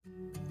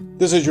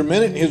This is your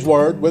Minute in His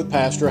Word with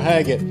Pastor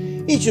Haggett.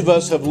 Each of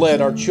us have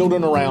led our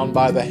children around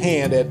by the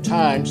hand at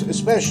times,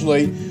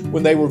 especially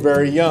when they were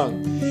very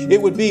young.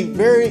 It would be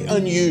very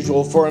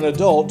unusual for an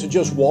adult to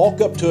just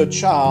walk up to a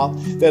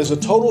child that is a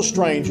total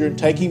stranger and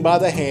take him by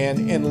the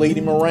hand and lead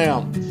him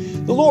around.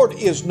 The Lord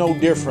is no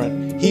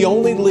different. He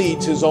only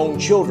leads His own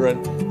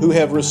children who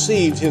have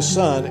received His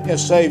Son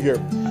as Savior.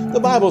 The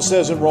Bible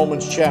says in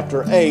Romans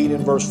chapter 8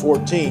 and verse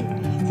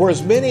 14, "For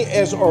as many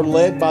as are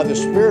led by the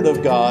Spirit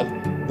of God,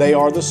 they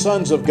are the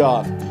sons of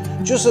God."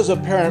 Just as a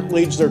parent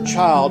leads their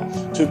child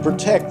to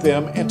protect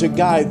them and to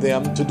guide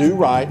them to do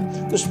right,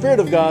 the Spirit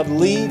of God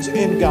leads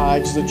and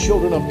guides the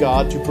children of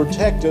God to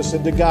protect us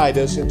and to guide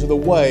us into the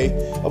way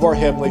of our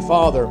Heavenly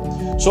Father.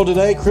 So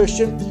today,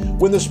 Christian,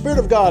 when the Spirit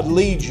of God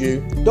leads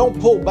you, don't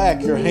pull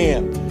back your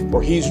hand,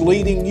 for He's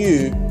leading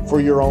you for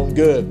your own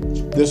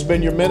good. This has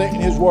been your Minute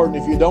in His Word, and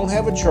if you don't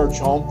have a church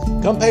home,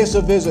 come pay us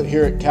a visit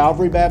here at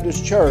Calvary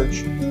Baptist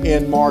Church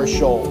in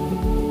Marshall.